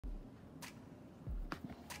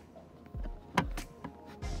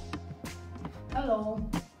Hello,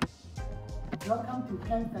 welcome to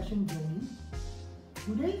Ken Fashion Journey.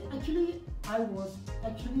 Today I was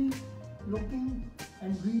looking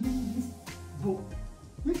and reading this book.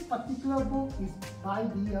 This particular book is by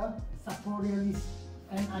the Sartorialist,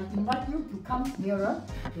 and I invite you to come nearer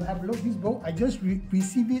to have a look at this book. I just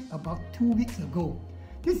received it about 2 weeks ago.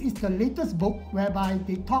 This is the latest book whereby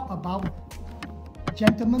they talk about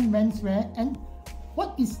gentleman menswear and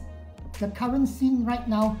what is the current scene right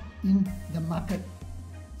now in the market.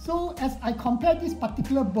 So as I compare this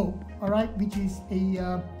particular book, which is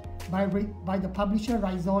by the publisher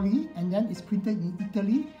Rizzoli, and then it's printed in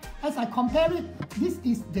Italy. As I compare it, this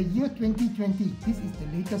is the year 2020. This is the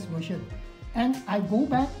latest version. And I go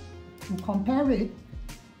back to compare it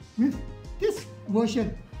with this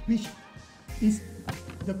version, which is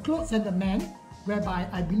the Clothes and the Man, whereby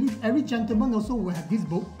I believe every gentleman also will have this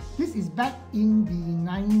book. This is back in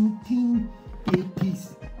the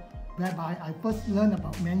 1980s, whereby I first learned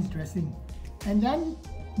about men's dressing. And then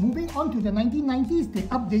moving on to the 1990s, they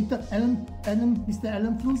updated Mr.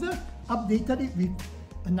 Alan Flusser updated it with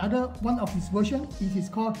another one of his versions. It is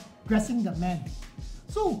called Dressing the Man.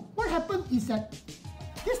 So what happened is that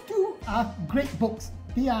these two are great books.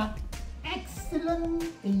 They are excellent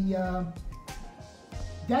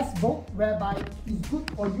desk book whereby it's good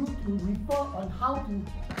for you to refer on how to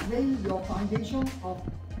lay your foundation of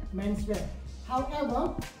menswear.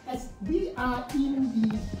 However, as we are in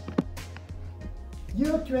the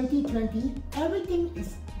year 2020, everything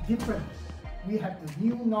is different. We have the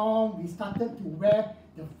new norm. We started to wear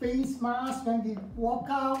the face mask when we walk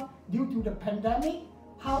out due to the pandemic.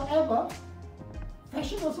 However,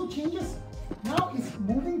 fashion also changes. Now it's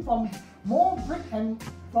moving from more brick and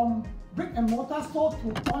mortar store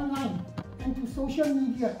to online and to social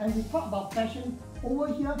media, and we talk about fashion over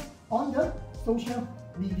here on the social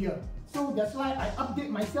media. So that's why I update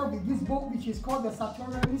myself with this book, which is called The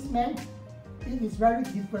Sartorialist Man. It is very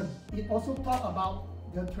different. It also talks about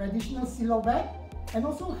the traditional silhouette and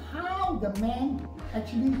also how the man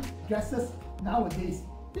actually dresses nowadays.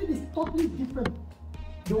 It is totally different.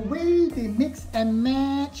 The way they mix and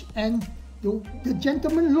match and the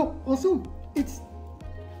gentleman look also, it's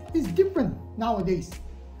different nowadays.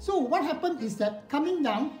 So what happened is that coming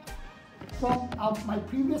down from my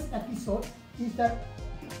previous episode is that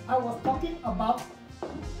I was talking about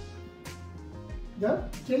the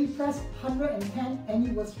J-Press 110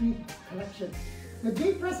 Anniversary Collection. The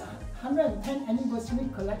J-Press 110 Anniversary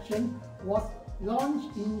Collection was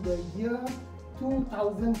launched in the year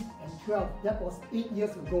 2012. That was 8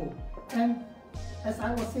 years ago. And as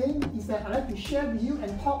I was saying, is that I'd like to share with you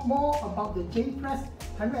and talk more about the J-Press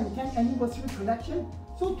 110 Anniversary Collection.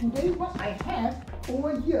 So today what I have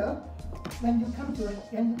over here, when you come to it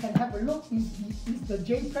and you can have a look, is the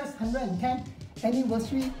J-Press 110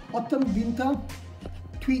 Anniversary Autumn Winter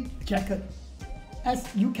Tweed Jacket. As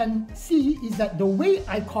you can see, is that the way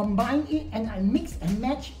I combine it and I mix and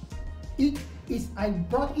match it is I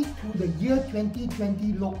brought it to the year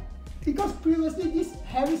 2020 look. Because previously this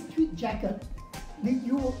Harris tweed jacket,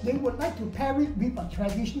 they would like to pair it with a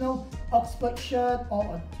traditional Oxford shirt or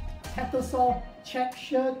a Tattersall check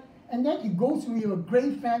shirt, and then it goes with your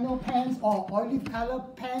grey flannel pants or olive color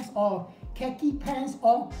pants or khaki pants,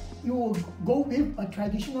 or you will go with a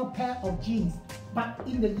traditional pair of jeans. But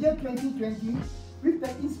in the year 2020, with the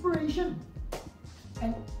inspiration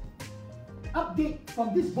and update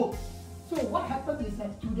from this book, so what happened is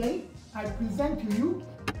that today I present to you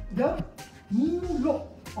the new look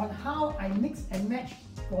on how I mix and match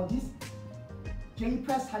for this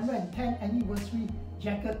J-Press 110 Anniversary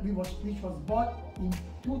Jacket, which was bought in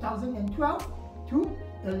 2012 to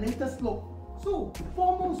the latest look. So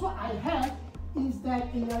foremost what I have is that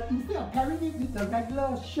instead of pairing it with the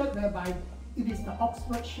regular shirt whereby it is the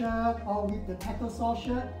Oxford shirt or with the Tattersall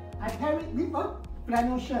shirt, I pair it with a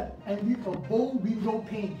flannel shirt and with a bow window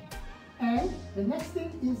pane. And the next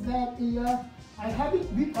thing is that I have it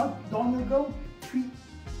with a Donegal tweed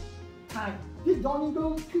tie. This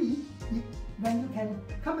Donegal tweed, when you can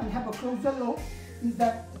come and have a closer look, is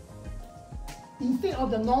that instead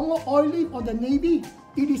of the normal olive or the navy,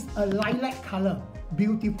 it is a lilac color.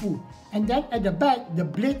 Beautiful. And then at the back, the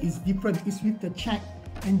blade is different. It's with the check.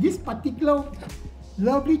 And this particular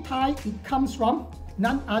lovely tie, it comes from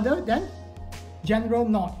none other than General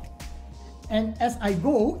Knot. And as I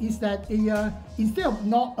go, is that instead of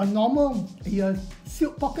a normal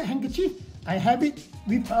silk pocket handkerchief, I have it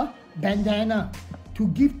with a bandana to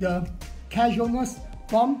give the casualness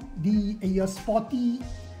from the sporty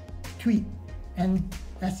tweed. And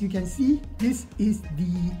as you can see, this is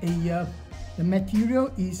the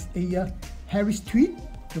material is a Harris tweed,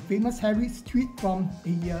 the famous Harris tweed from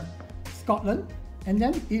Scotland. And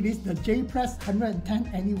then it is the J Press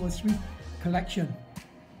 110 anniversary collection.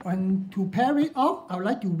 And to pair it off, I would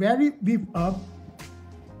like to wear it with a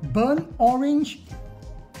burnt orange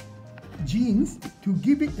jeans to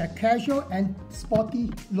give it a casual and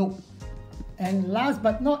sporty look. And last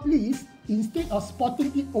but not least, instead of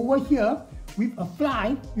spotting it over here with a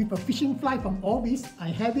fly, with a fishing fly from Orbis, I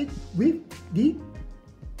have it with the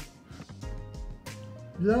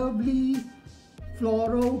lovely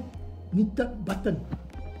floral knitted button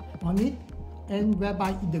on it, and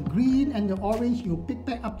whereby in the green and the orange you pick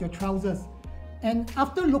back up your trousers. And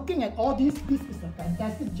after looking at all this is a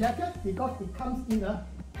fantastic jacket because it comes in a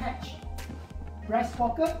patch breast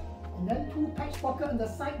pocket and then 2 patch pockets on the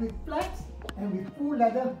side with flaps and with full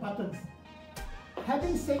leather buttons.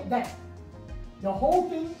 Having said that, the whole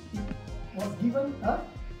thing was given a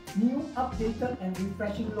new, updated and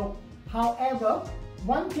refreshing look. However,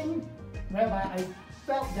 one thing whereby I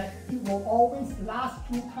felt that it will always last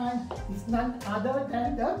through time is none other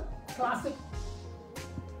than the classic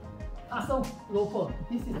tassel loafer.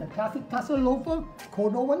 This is the classic tassel loafer,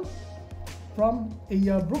 Cordovan, from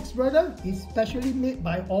a Brooks Brothers. It's specially made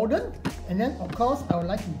by Alden. And then of course I would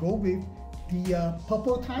like to go with the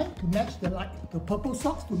purple tie to match the purple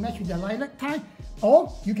socks to match with the lilac tie,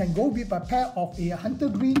 or you can go with a pair of a hunter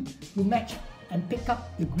green to match and pick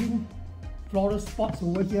up the green floral spots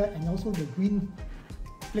over here and also the green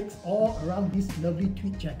flakes all around this lovely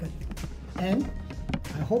tweed jacket. And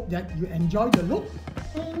I hope that you enjoy the look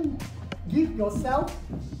and give yourself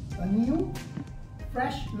a new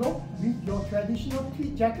fresh look with your traditional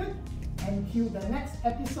tweed jacket. Until the next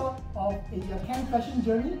episode of a Can Fashion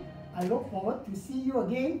Journey, I look forward to see you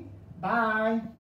again. Bye!